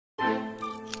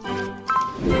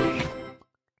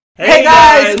Hey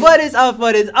guys, what is up?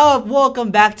 What is up? Welcome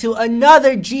back to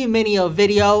another G-Mineo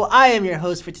video. I am your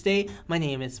host for today. My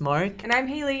name is Mark. And I'm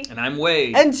Haley. And I'm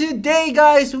Wade. And today,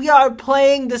 guys, we are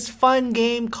playing this fun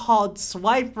game called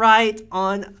Swipe Right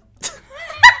on...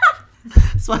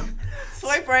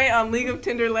 Swipe right on League of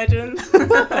Tinder Legends.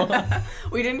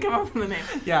 We didn't come up with a name.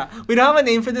 Yeah, we don't have a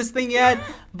name for this thing yet,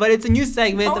 but it's a new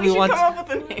segment that we want. We should come up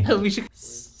with a name. We should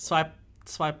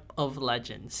swipe of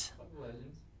Legends.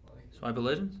 Swipe of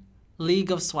Legends?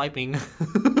 League of Swiping.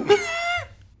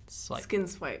 Swipe. Skin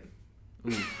swipe.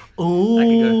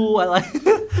 Ooh, I like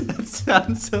that.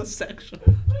 Sounds so sexual.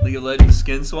 League of Legends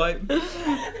skin swipe?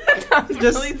 That sounds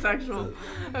really sexual.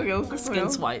 Okay, let's go. Skin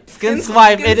swipe. Skin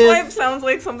swipe. Skin It swipe is. sounds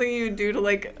like something you do to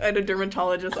like at a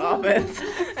dermatologist's office,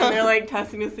 and they're like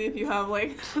testing to see if you have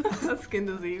like a skin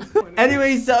disease.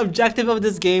 Anyways, the objective of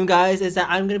this game, guys, is that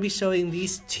I'm gonna be showing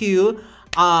these two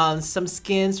some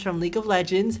skins from League of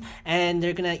Legends, and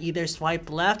they're gonna either swipe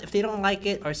left if they don't like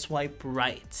it or swipe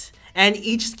right. And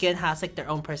each skin has like their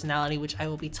own personality, which I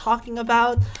will be talking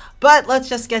about. But let's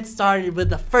just get started with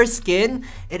the first skin.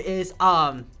 It is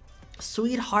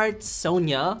Sweetheart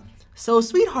Sonia. So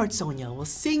Sweetheart Sonia will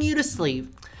sing you to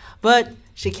sleep, but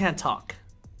she can't talk.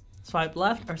 Swipe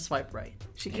left or swipe right?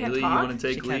 She can't Haley, talk. you want to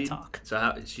take She lead? can't talk.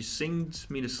 So she sings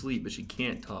me to sleep, but she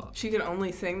can't talk. She can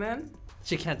only sing then.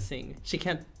 She can't sing. She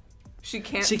can't. She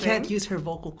can't. She sing? can't use her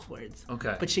vocal cords.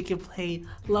 Okay. But she can play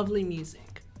lovely music.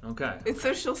 Okay. It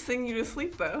says she'll sing you to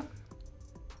sleep though.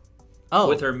 Oh.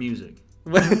 With her music.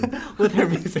 With her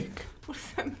music. What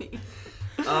does that mean?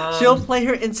 She'll play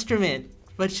her instrument,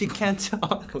 but she can't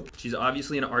talk. She's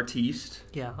obviously an artiste.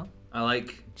 Yeah. I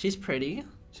like. She's pretty.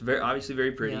 She's obviously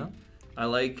very pretty. Yeah. I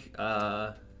like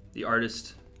the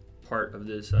artist part of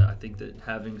this. I think that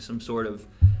having some sort of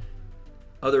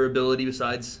other ability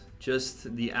besides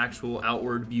just the actual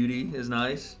outward beauty is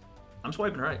nice. I'm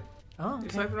swiping right. Oh, okay.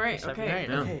 You're swiping right. You're swiping Okay. right.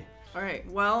 Yeah. Okay. All right.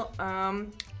 Well,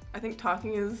 I think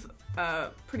talking is a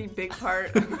pretty big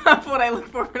part of what I look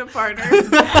for in a partner.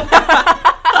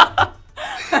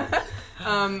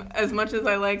 As much as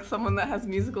I like someone that has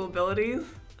musical abilities,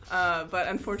 but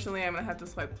unfortunately, I'm gonna have to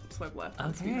swipe left.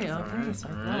 Okay, swipe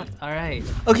Alright. left. All right.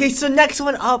 Okay, so next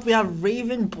one up, we have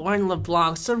Ravenborn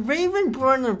LeBlanc. So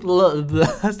Ravenborn LeBlanc,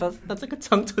 that's like a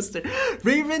tongue twister.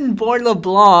 Ravenborn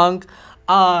LeBlanc,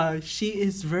 she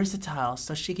is versatile,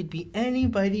 so she could be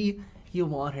anybody you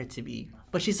want her to be.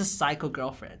 But she's a psycho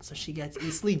girlfriend, so she gets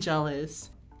easily jealous.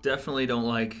 Definitely don't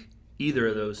like either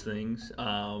of those things.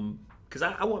 Because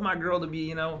I want my girl to be,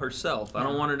 herself. I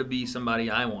don't want her to be somebody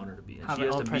I want her to be. And Have she her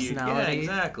has own to personality. Yeah,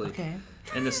 exactly. Okay.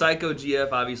 And the Psycho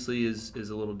GF obviously is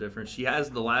a little different. She has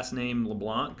the last name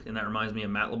LeBlanc, and that reminds me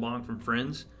of Matt LeBlanc from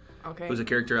Friends, Okay. who's a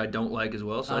character I don't like as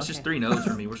well. So that's just Okay. 3 no's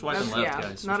for me. We're swiping That's- left, yeah,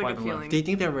 guys. not We're a good swiping left. feeling. Do you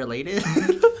think they're related?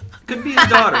 Could be his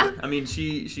daughter. I mean,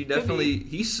 she definitely,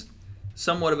 he's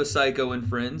somewhat of a psycho in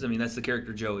Friends. I mean, that's the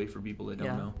character Joey for people that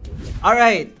don't know. All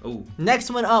right. Oh.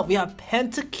 Next one up, we have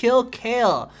Pentakill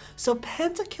Kale. So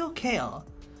Pentakill Kale,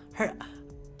 her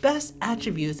best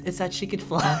attributes is that she could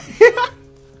fly.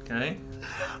 Okay.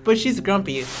 But she's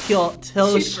grumpy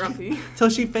She's grumpy. till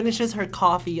she finishes her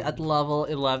coffee at level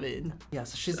 11. Yeah,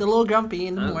 so she's a little grumpy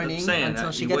in the I'm morning saying,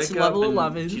 until she you gets wake to up level and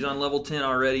 11. She's on level 10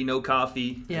 already, no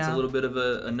coffee. It's Yeah. a little bit of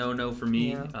a no-no for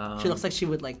me. Yeah. She looks like she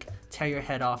would like tear your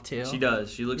head off too. She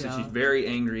does. She looks like Yeah. she's very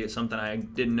angry at something I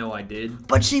didn't know I did.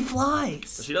 But she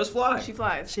flies. But she does fly. She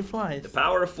flies. She flies. The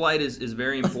power of flight is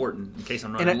very important in case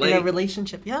I'm In running a late.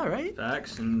 relationship, yeah, right?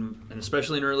 Facts, and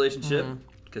especially in a relationship, Mm-hmm.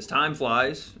 because time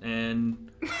flies, and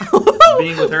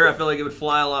being with her, I feel like it would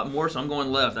fly a lot more, so I'm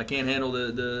going left. I can't handle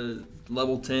the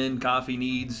level 10 coffee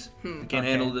needs. I can't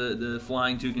handle the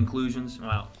flying to conclusions.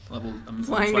 Wow. I'm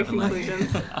Flying to swiping left.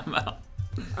 conclusions. I'm out.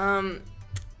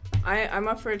 I'm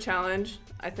up for a challenge.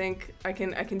 I think I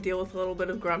can deal with a little bit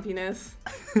of grumpiness.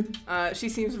 She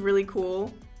seems really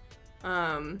cool,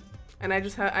 and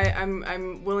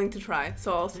I'm willing to try.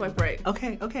 So I'll swipe right.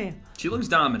 Okay, okay. She looks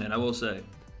dominant, I will say.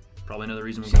 Probably another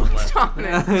reason we're She going looks left.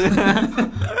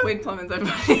 dominant. Wade Clemens,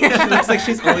 everybody. She looks like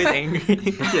she's always angry.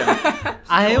 Yeah.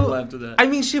 I left with that. I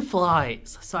mean, she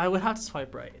flies, so I would have to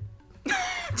swipe right.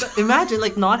 But imagine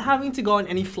like not having to go on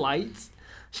any flights.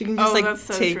 She can just Oh, like that's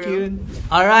so take true. you.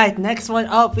 All right, next one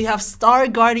up, we have Star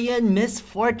Guardian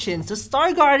Misfortune. So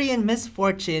Star Guardian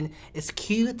Misfortune is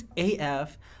cute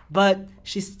AF, but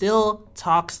she still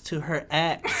talks to her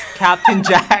ex, Captain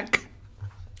Jack.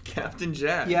 Captain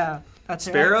Jack. Yeah, that's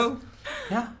her Sparrow?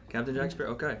 ex. Yeah. Captain Jack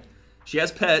Sparrow. Okay. She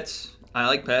has pets. I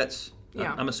like pets.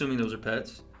 Yeah. I'm assuming those are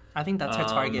pets. I think that's her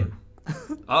target.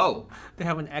 Oh. They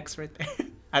have an X right there.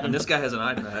 I don't And know. this guy has an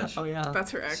eye patch. Oh yeah.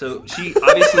 That's her ex. So she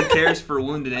obviously cares for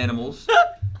wounded animals.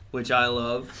 which I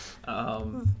love.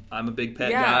 I'm a big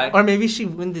pet guy. Or maybe she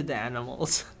wounded the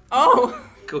animals. Oh.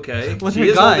 Okay. With She her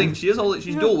is gun. holding.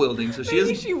 She's dual wielding, so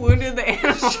Maybe she wounded the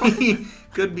animal. she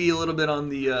could be a little bit on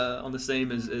the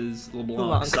same as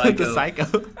LeBlanc, The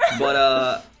psycho.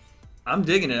 But I'm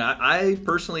digging it. I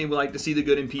personally would like to see the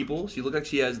good in people. She look like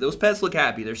she has those pets look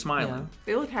happy. They're smiling. Yeah.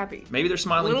 They look happy. Maybe they're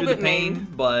smiling A little through the bit pain,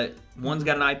 maimed. but one's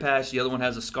got an eye patch, the other one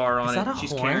has a scar on Is that it. a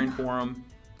She's horn? caring for him.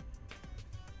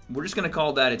 We're just gonna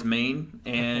call that its main,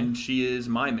 and she is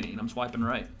my main. I'm swiping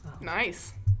right.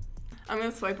 Nice. I'm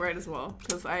gonna swipe right as well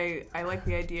because I like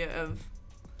the idea of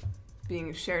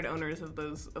being shared owners of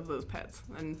those pets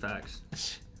and Facts.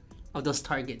 Of those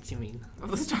targets, you mean? of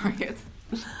those targets.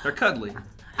 They're cuddly.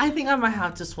 I think I might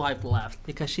have to swipe left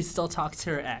because she still talks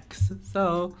to her ex.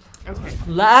 So, Okay.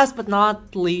 last but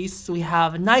not least, we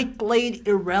have Nightblade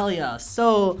Irelia.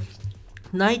 So,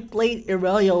 Nightblade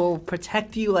Irelia will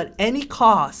protect you at any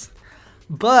cost,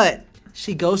 but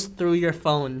she goes through your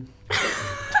phone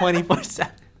 24/7.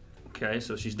 Okay,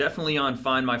 so she's definitely on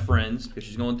Find My Friends because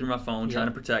she's going through my phone trying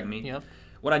to protect me. Yep.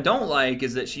 What I don't like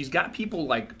is that she's got people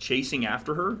like chasing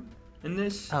after her in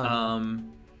this. Oh.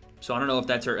 So I don't know if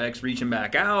that's her ex reaching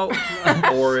back out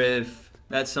or if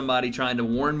that's somebody trying to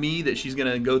warn me that she's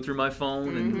gonna go through my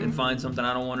phone and find something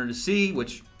I don't want her to see,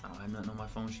 which I have nothing on my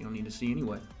phone she don't need to see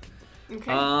anyway.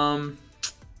 Okay.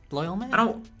 Loyal man?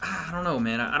 I don't know,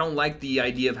 man. I don't like the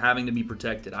idea of having to be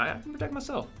protected. I can protect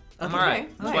myself. I'm Okay, alright.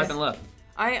 I'm nice. swiping left.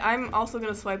 I'm also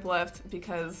gonna swipe left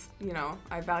because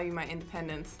I value my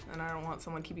independence and I don't want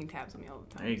someone keeping tabs on me all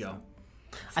the time. There you go.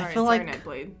 Sorry, I feel like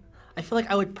Nightblade. I feel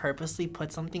like I would purposely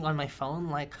put something on my phone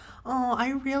like, oh,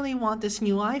 I really want this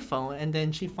new iPhone, and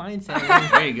then she finds it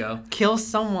and There you go. kills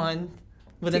someone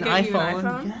with To an get you an iPhone.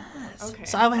 iPhone? Yes. Okay.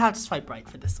 So I would have to swipe right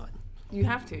for this one. You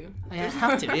have to. I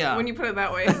have to, yeah. When you put it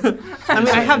that way. I mean,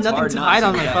 I have It's nothing hard to not hide to,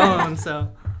 on my yeah. phone, so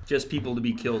Just people to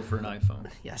be killed for an iPhone.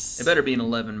 yes. It better be an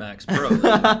 11 Max Pro.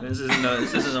 This isn't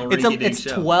a rinky-dink It's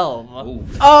show. 12. Ooh.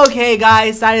 Okay,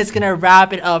 guys, that is gonna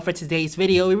wrap it up for today's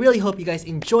video. We really hope you guys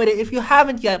enjoyed it. If you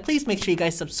haven't yet, please make sure you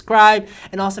guys subscribe,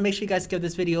 and also make sure you guys give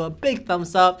this video a big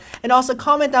thumbs up, and also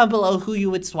comment down below who you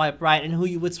would swipe right and who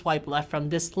you would swipe left from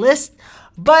this list.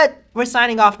 But we're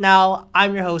signing off now.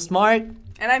 I'm your host, Mark,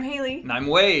 And I'm Haley. And I'm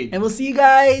Wade. and we'll see you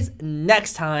guys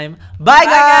next time. Bye, Bye,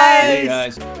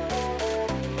 guys. Hey, guys.